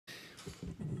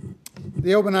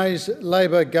The Albanese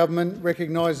Labor Government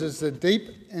recognises the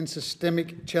deep and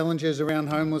systemic challenges around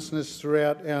homelessness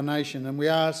throughout our nation, and we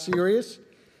are serious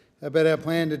about our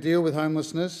plan to deal with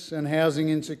homelessness and housing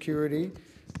insecurity,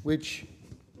 which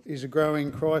is a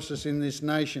growing crisis in this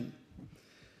nation.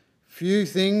 Few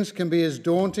things can be as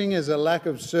daunting as a lack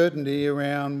of certainty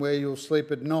around where you'll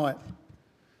sleep at night.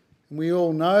 And we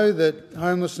all know that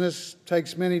homelessness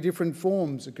takes many different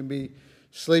forms. It can be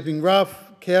sleeping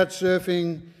rough, couch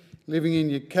surfing, living in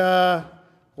your car,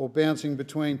 or bouncing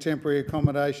between temporary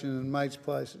accommodation and mates'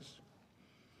 places.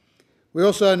 We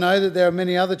also know that there are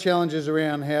many other challenges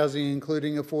around housing,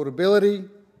 including affordability,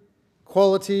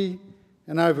 quality,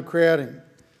 and overcrowding,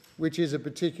 which is a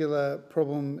particular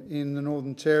problem in the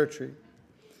Northern Territory.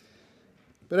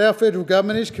 But our federal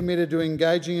government is committed to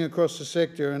engaging across the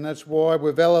sector, and that's why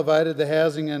we've elevated the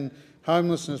housing and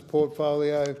homelessness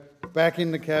portfolio back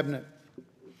in the Cabinet.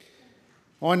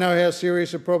 I know how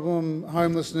serious a problem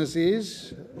homelessness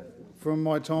is from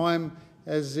my time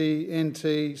as the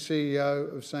NT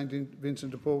CEO of St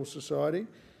Vincent de Paul Society,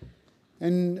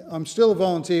 and I'm still a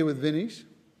volunteer with Vinnie's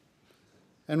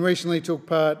and recently took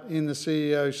part in the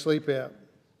CEO Sleep Out.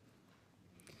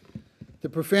 The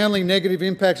profoundly negative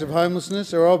impacts of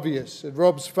homelessness are obvious. It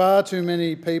robs far too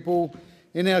many people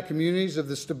in our communities of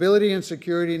the stability and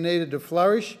security needed to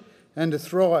flourish and to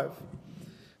thrive.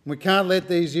 We can't let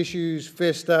these issues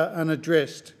fester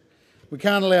unaddressed. We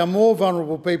can't allow more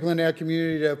vulnerable people in our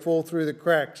community to fall through the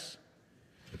cracks.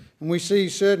 And we see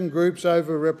certain groups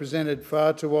overrepresented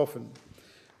far too often,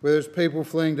 whether it's people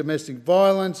fleeing domestic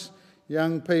violence,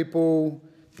 young people,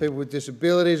 people with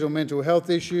disabilities or mental health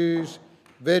issues,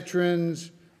 veterans,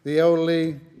 the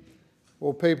elderly,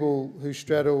 or people who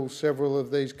straddle several of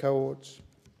these cohorts.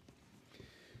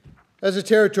 As a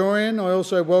Territorian, I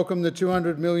also welcome the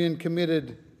 $200 million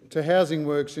committed to housing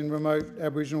works in remote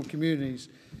Aboriginal communities.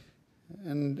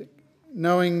 And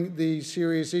knowing the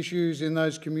serious issues in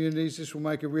those communities, this will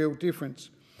make a real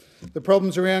difference. The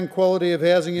problems around quality of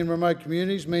housing in remote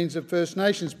communities means that First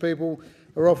Nations people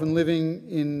are often living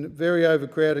in very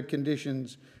overcrowded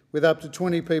conditions, with up to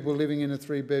 20 people living in a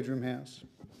 3-bedroom house.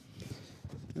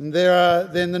 And there are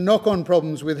then the knock-on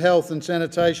problems with health and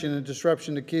sanitation and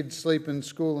disruption to kids' sleep and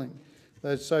schooling,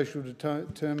 those social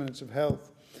determinants of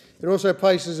health. It also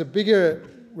places a bigger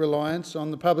reliance on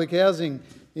the public housing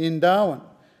in Darwin,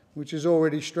 which is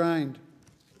already strained.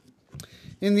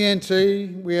 In the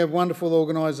NT, we have wonderful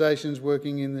organisations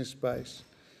working in this space,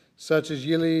 such as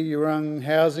Yili Yurung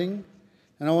Housing,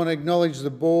 and I want to acknowledge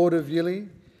the board of Yili,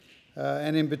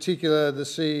 and in particular the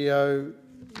CEO,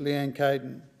 Leanne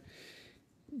Caden.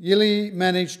 Yili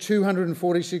manage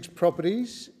 246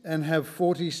 properties and have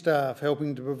 40 staff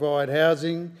helping to provide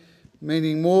housing,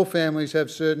 meaning more families have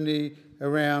certainty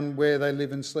around where they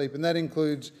live and sleep, and that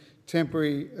includes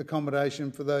temporary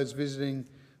accommodation for those visiting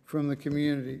from the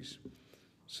communities,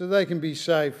 so they can be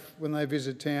safe when they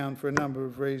visit town for a number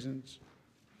of reasons.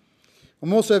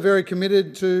 I'm also very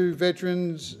committed to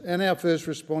veterans and our first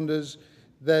responders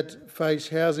that face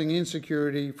housing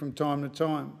insecurity from time to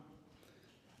time.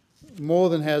 More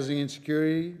than housing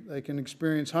insecurity, they can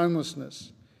experience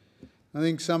homelessness. I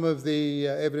think some of the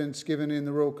evidence given in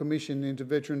the Royal Commission into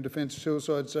Veteran Defence of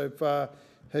Suicide so far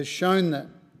has shown that.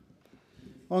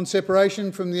 On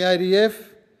separation from the ADF,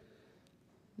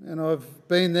 and I've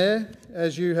been there,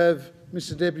 as you have,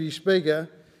 Mr Deputy Speaker,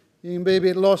 you can be a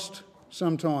bit lost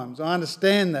sometimes. I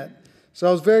understand that. So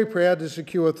I was very proud to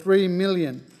secure $3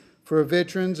 million for a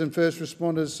veterans and first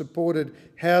responders supported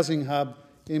housing hub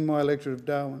in my electorate of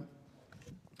Darwin.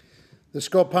 The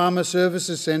Scott Palmer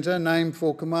Services Centre, named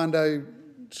for Commando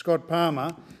Scott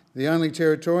Palmer, the only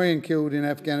Territorian killed in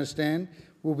Afghanistan,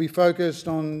 will be focused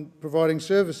on providing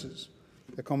services,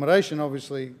 accommodation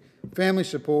obviously, family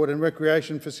support and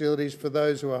recreation facilities for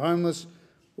those who are homeless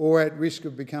or at risk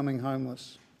of becoming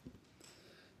homeless.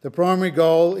 The primary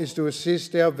goal is to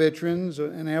assist our veterans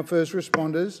and our first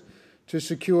responders to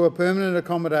secure permanent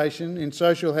accommodation in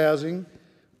social housing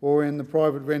or in the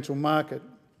private rental market.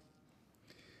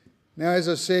 Now, as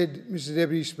I said, Mr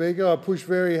Deputy Speaker, I pushed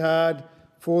very hard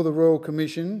for the Royal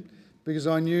Commission because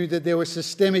I knew that there were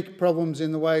systemic problems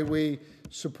in the way we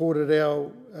supported our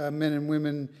men and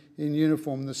women in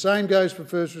uniform. The same goes for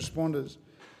first responders.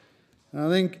 And I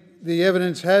think the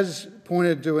evidence has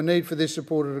pointed to a need for this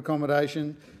supported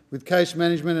accommodation with case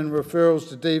management and referrals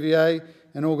to DVA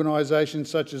and organisations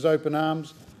such as Open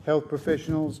Arms, Health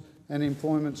Professionals and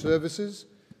Employment Services.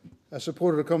 A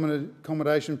supported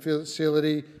accommodation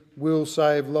facility will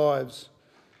save lives.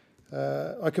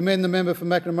 I commend the member for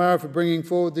McNamara for bringing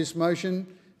forward this motion,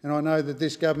 and I know that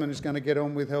this government is going to get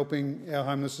on with helping our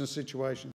homelessness situation.